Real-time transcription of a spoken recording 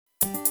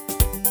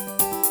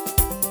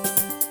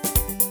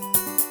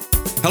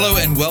Hello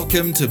and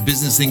welcome to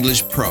Business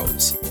English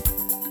Pros.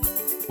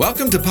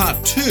 Welcome to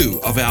part 2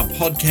 of our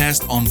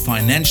podcast on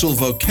financial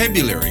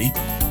vocabulary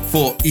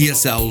for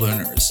ESL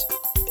learners.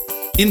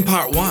 In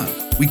part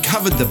 1, we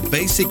covered the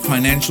basic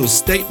financial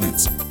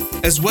statements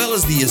as well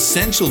as the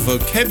essential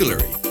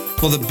vocabulary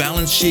for the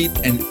balance sheet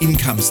and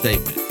income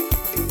statement.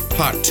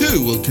 Part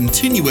 2 will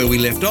continue where we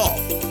left off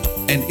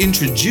and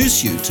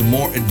introduce you to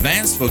more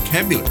advanced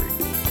vocabulary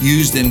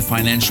used in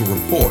financial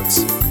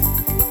reports.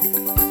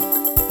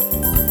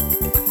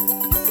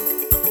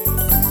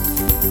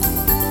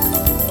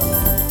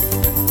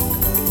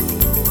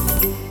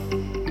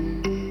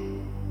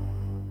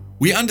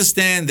 We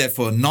understand that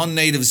for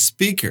non-native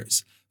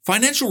speakers,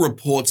 financial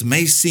reports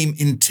may seem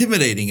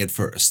intimidating at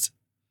first.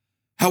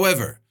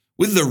 However,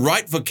 with the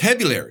right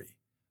vocabulary,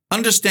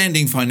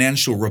 understanding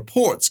financial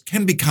reports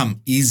can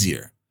become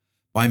easier.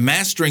 By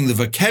mastering the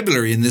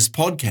vocabulary in this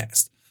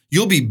podcast,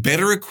 you'll be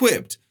better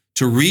equipped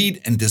to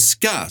read and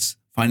discuss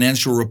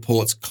financial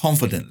reports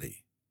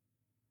confidently.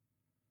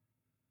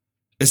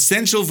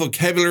 Essential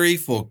vocabulary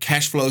for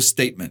cash flow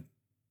statement.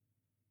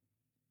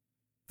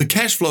 The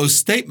cash flow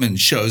statement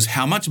shows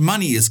how much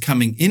money is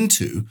coming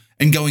into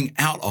and going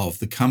out of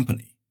the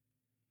company.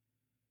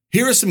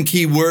 Here are some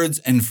key words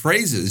and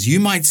phrases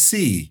you might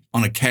see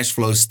on a cash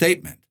flow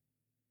statement.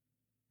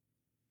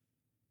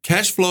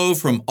 Cash flow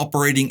from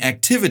operating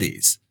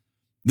activities.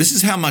 This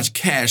is how much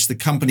cash the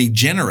company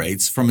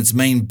generates from its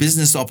main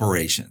business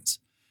operations.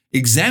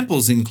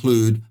 Examples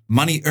include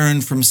money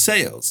earned from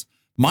sales,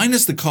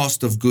 minus the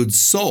cost of goods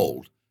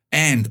sold,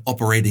 and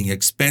operating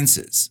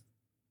expenses.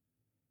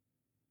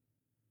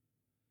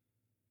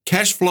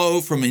 Cash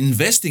flow from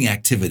investing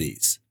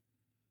activities.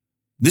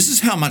 This is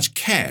how much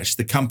cash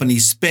the company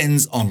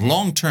spends on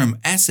long-term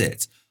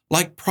assets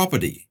like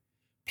property,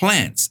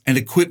 plants and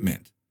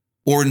equipment,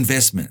 or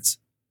investments.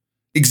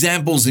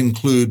 Examples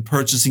include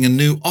purchasing a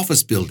new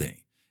office building,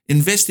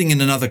 investing in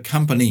another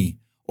company,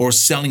 or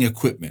selling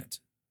equipment.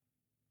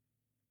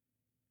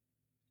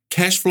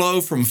 Cash flow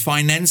from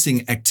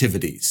financing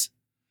activities.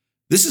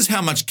 This is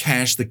how much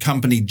cash the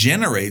company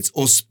generates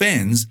or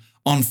spends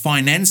on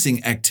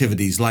financing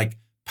activities like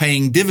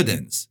paying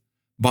dividends,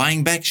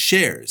 buying back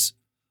shares,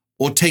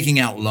 or taking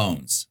out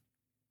loans.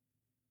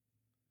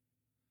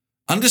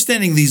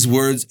 Understanding these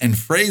words and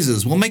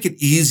phrases will make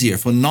it easier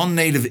for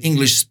non-native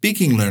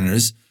English-speaking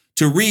learners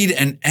to read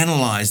and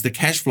analyze the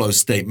cash flow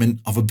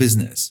statement of a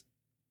business.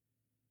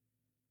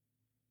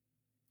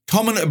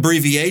 Common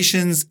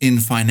abbreviations in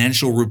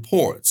financial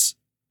reports.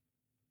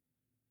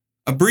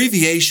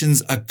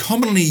 Abbreviations are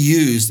commonly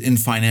used in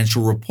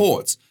financial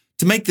reports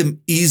to make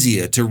them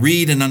easier to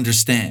read and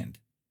understand.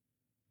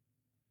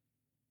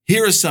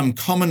 Here are some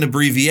common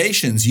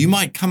abbreviations you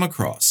might come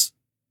across.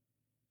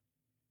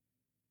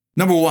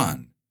 Number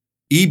 1,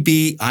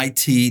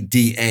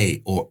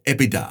 EBITDA or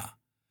EBITDA,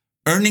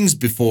 earnings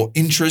before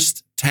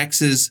interest,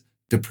 taxes,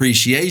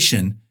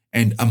 depreciation,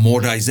 and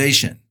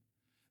amortization.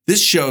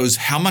 This shows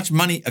how much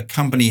money a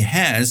company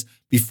has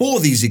before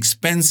these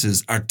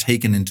expenses are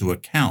taken into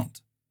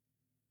account.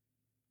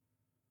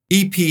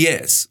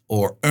 EPS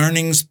or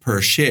earnings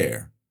per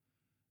share.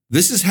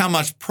 This is how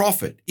much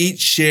profit each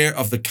share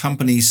of the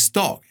company's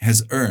stock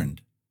has earned.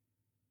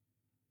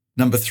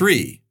 Number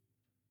 3,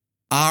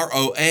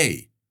 ROA,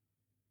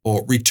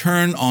 or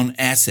return on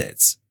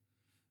assets.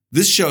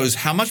 This shows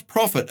how much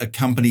profit a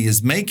company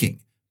is making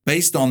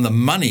based on the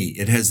money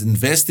it has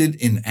invested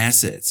in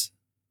assets.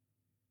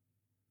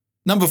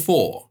 Number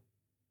 4,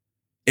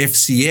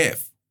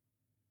 FCF,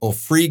 or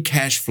free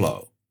cash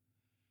flow.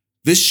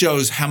 This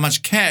shows how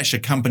much cash a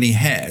company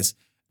has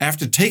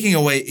after taking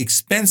away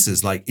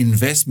expenses like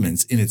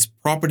investments in its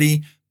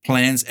property,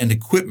 plants, and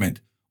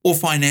equipment, or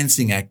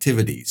financing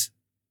activities.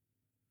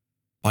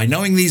 By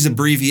knowing these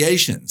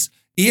abbreviations,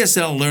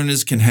 ESL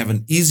learners can have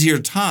an easier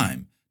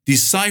time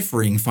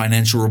deciphering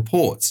financial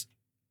reports.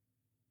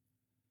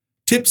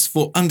 Tips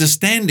for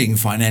understanding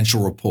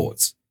financial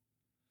reports.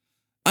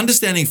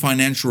 Understanding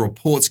financial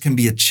reports can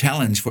be a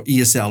challenge for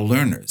ESL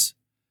learners.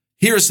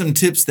 Here are some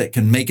tips that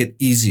can make it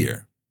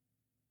easier.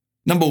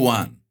 Number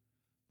 1.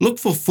 Look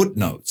for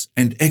footnotes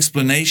and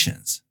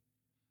explanations.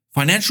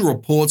 Financial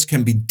reports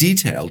can be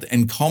detailed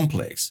and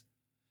complex.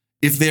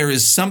 If there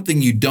is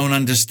something you don't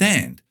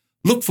understand,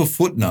 look for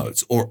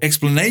footnotes or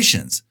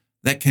explanations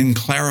that can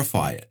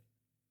clarify it.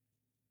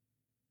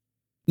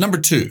 Number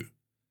 2,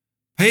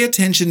 pay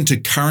attention to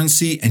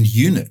currency and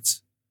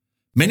units.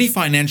 Many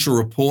financial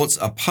reports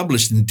are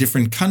published in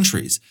different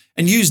countries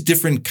and use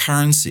different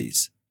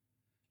currencies.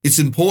 It's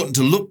important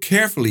to look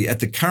carefully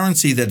at the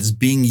currency that is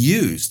being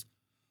used.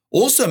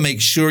 Also make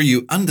sure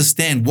you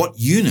understand what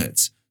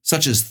units,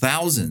 such as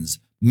thousands,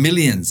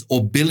 millions,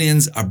 or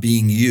billions, are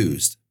being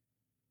used.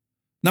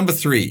 Number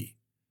 3,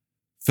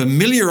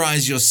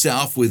 familiarize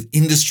yourself with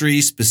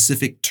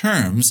industry-specific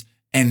terms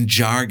and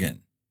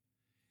jargon.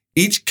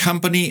 Each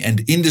company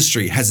and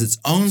industry has its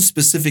own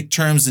specific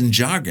terms and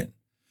jargon.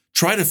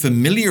 Try to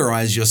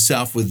familiarize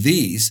yourself with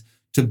these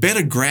to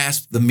better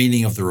grasp the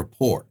meaning of the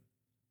report.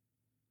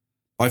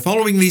 By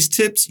following these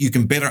tips, you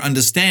can better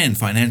understand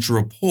financial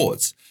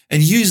reports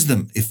and use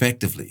them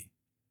effectively.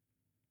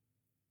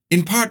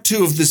 In part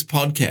 2 of this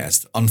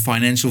podcast on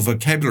financial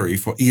vocabulary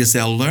for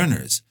ESL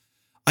learners,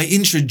 I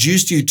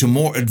introduced you to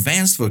more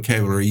advanced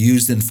vocabulary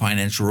used in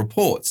financial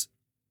reports.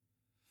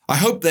 I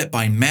hope that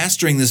by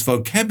mastering this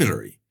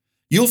vocabulary,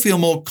 you'll feel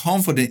more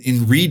confident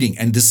in reading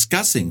and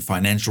discussing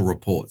financial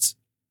reports.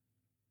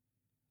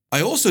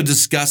 I also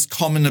discussed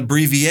common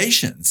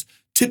abbreviations,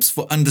 tips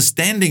for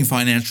understanding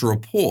financial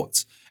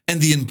reports, and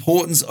the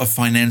importance of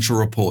financial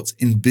reports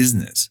in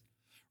business.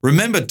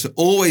 Remember to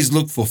always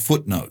look for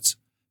footnotes,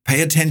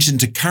 pay attention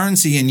to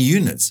currency and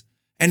units,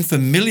 and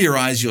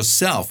familiarize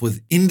yourself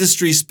with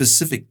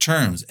industry-specific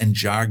terms and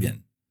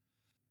jargon.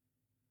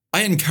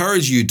 I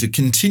encourage you to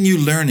continue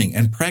learning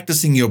and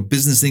practicing your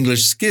business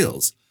English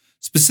skills,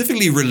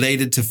 specifically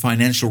related to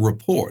financial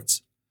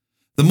reports.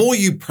 The more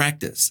you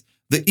practice,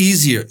 the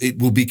easier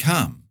it will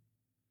become.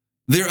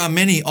 There are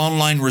many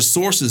online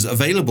resources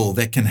available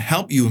that can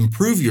help you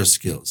improve your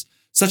skills,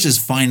 such as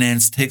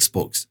finance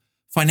textbooks,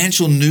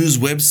 financial news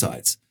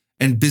websites,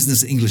 and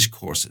business English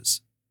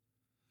courses.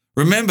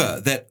 Remember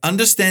that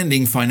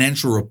understanding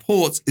financial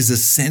reports is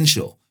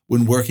essential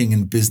when working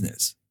in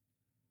business.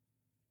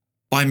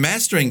 By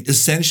mastering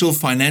essential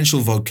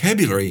financial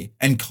vocabulary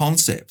and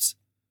concepts,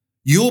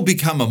 you'll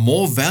become a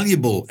more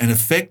valuable and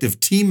effective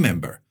team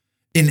member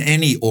in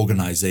any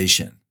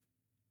organization.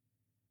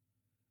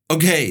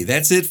 Okay,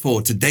 that's it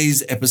for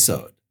today's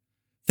episode.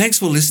 Thanks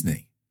for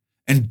listening.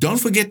 And don't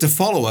forget to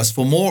follow us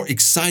for more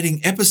exciting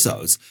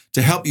episodes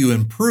to help you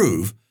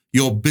improve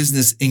your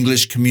business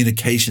English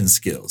communication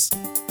skills.